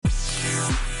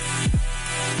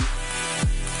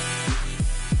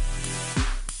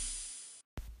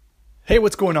Hey,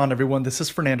 what's going on, everyone? This is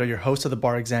Fernando, your host of the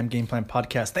Bar Exam Game Plan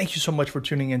Podcast. Thank you so much for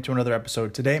tuning in to another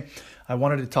episode. Today, I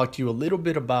wanted to talk to you a little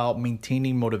bit about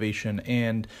maintaining motivation,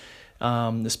 and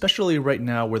especially right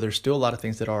now where there's still a lot of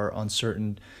things that are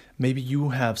uncertain. Maybe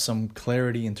you have some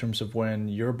clarity in terms of when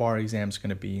your bar exam is going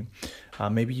to be.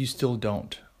 Maybe you still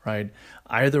don't, right?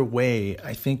 Either way,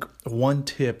 I think one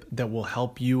tip that will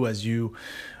help you as you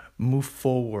move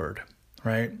forward,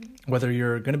 right? Whether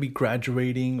you're going to be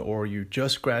graduating or you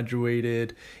just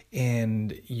graduated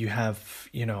and you have,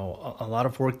 a lot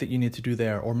of work that you need to do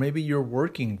there, or maybe you're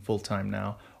working full time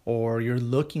now, or you're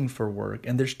looking for work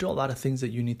and there's still a lot of things that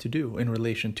you need to do in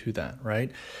relation to that,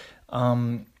 right?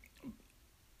 A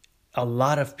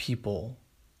lot of people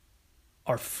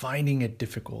are finding it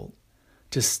difficult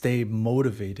to stay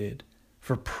motivated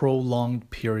for prolonged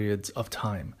periods of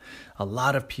time. A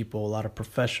lot of people, a lot of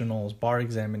professionals, bar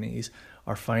examinees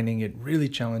are finding it really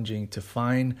challenging to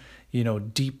find,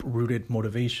 deep-rooted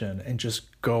motivation and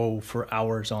just go for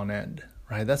hours on end,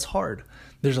 right? That's hard.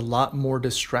 There's a lot more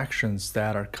distractions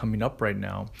that are coming up right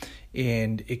now,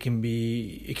 and it can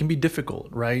be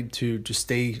difficult, right, to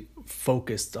stay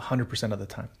focused 100% of the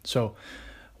time. So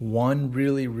one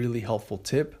really, really helpful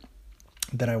tip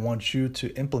that I want you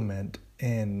to implement,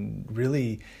 and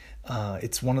really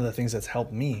it's one of the things that's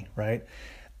helped me, right?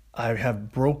 I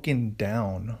have broken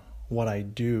down what I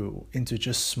do into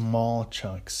just small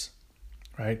chunks,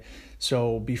 right?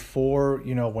 So before,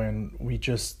 when we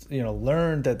just,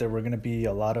 learned that there were going to be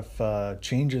a lot of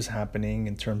changes happening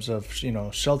in terms of,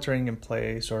 sheltering in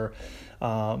place or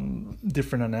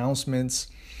different announcements,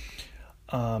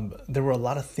 there were a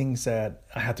lot of things that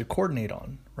I had to coordinate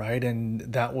on, right? And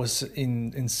that was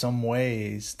in some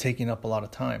ways taking up a lot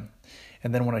of time.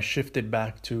 And then when I shifted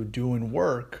back to doing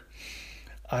work,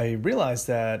 I realized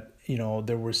that,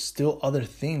 there were still other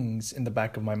things in the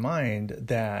back of my mind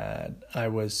that I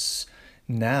was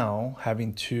now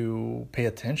having to pay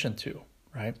attention to,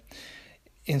 right?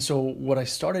 And so what I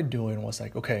started doing was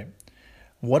like, okay,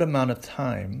 what amount of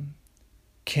time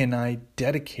can I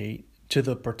dedicate to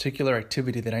the particular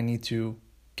activity that I need to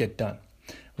get done?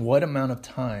 What amount of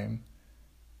time,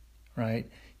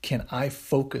 right, can I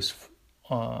stay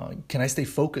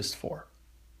focused for,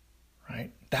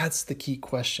 right? That's the key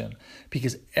question,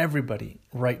 because everybody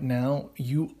right now,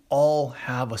 you all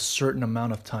have a certain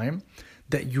amount of time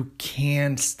that you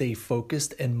can stay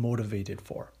focused and motivated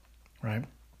for, right?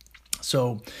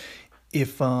 So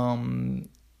if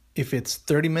it's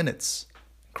 30 minutes,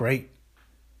 great.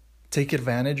 Take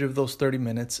advantage of those 30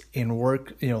 minutes and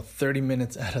work, 30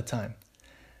 minutes at a time,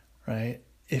 right?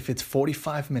 If it's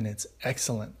 45 minutes,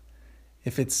 excellent.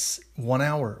 If it's 1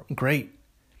 hour, great.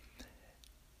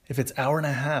 If it's hour and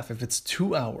a half, if it's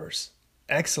 2 hours,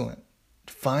 excellent.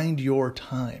 Find your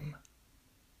time,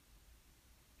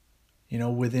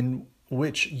 within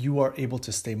which you are able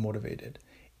to stay motivated.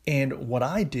 And what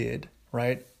I did,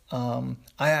 right, I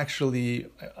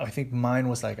think mine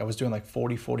was I was doing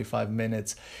 45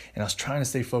 minutes, and I was trying to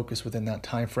stay focused within that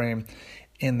time frame.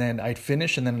 And then I'd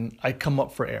finish, and then I'd come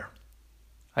up for air.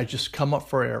 I just come up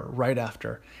for air right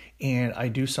after, and I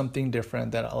do something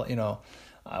different that I'll,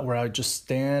 where I would just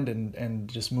stand and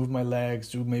just move my legs,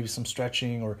 do maybe some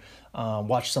stretching, or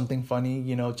watch something funny,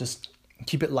 just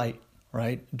keep it light,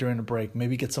 right, during a break.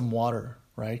 Maybe get some water,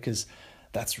 right, because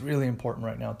that's really important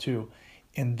right now too.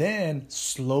 And then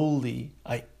slowly,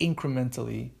 I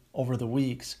incrementally over the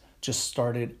weeks just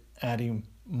started adding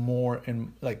more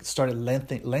and started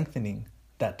lengthening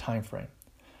that time frame,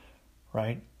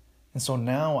 right? And so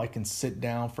now I can sit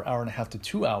down for 1.5 to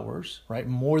 2 hours, right?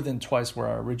 More than twice where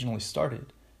I originally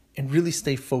started, and really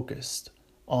stay focused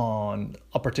on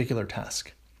a particular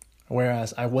task.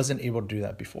 Whereas I wasn't able to do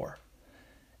that before.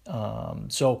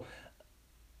 So,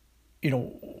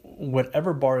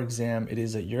 whatever bar exam it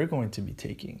is that you're going to be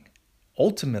taking,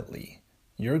 ultimately,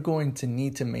 you're going to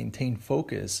need to maintain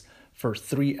focus for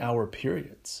 3-hour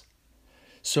periods.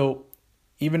 So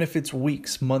even if it's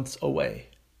weeks, months away,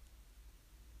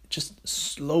 just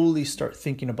slowly start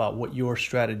thinking about what your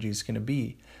strategy is going to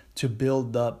be to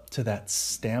build up to that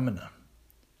stamina.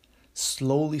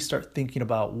 Slowly start thinking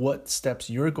about what steps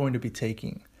you're going to be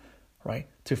taking, right,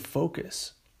 to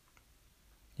focus,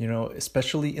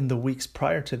 especially in the weeks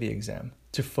prior to the exam,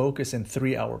 to focus in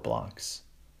 3-hour blocks.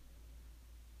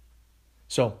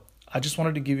 So I just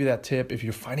wanted to give you that tip. If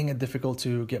you're finding it difficult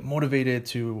to get motivated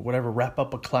to wrap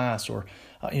up a class, or,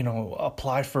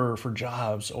 apply for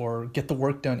jobs, or get the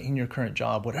work done in your current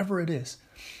job, whatever it is,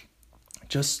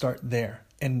 just start there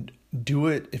and do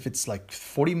it. If it's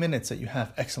 40 minutes that you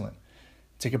have, excellent.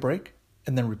 Take a break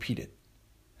and then repeat it.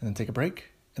 And then take a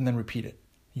break and then repeat it.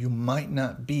 You might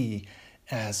not be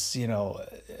as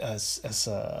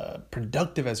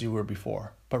productive as you were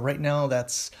before. But right now,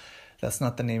 that's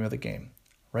not the name of the game.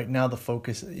 Right now, the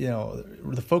focus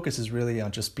is really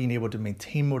on just being able to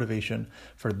maintain motivation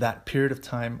for that period of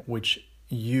time, which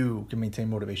you can maintain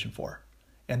motivation for,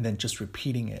 and then just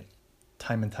repeating it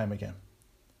time and time again.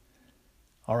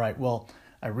 All right. Well,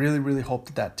 I really, really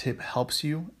hope that tip helps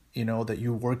you. That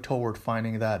you work toward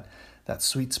finding that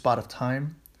sweet spot of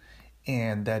time,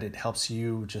 and that it helps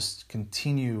you just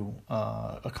continue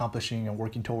accomplishing and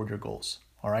working toward your goals.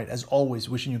 All right. As always,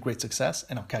 wishing you great success,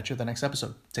 and I'll catch you at the next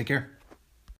episode. Take care.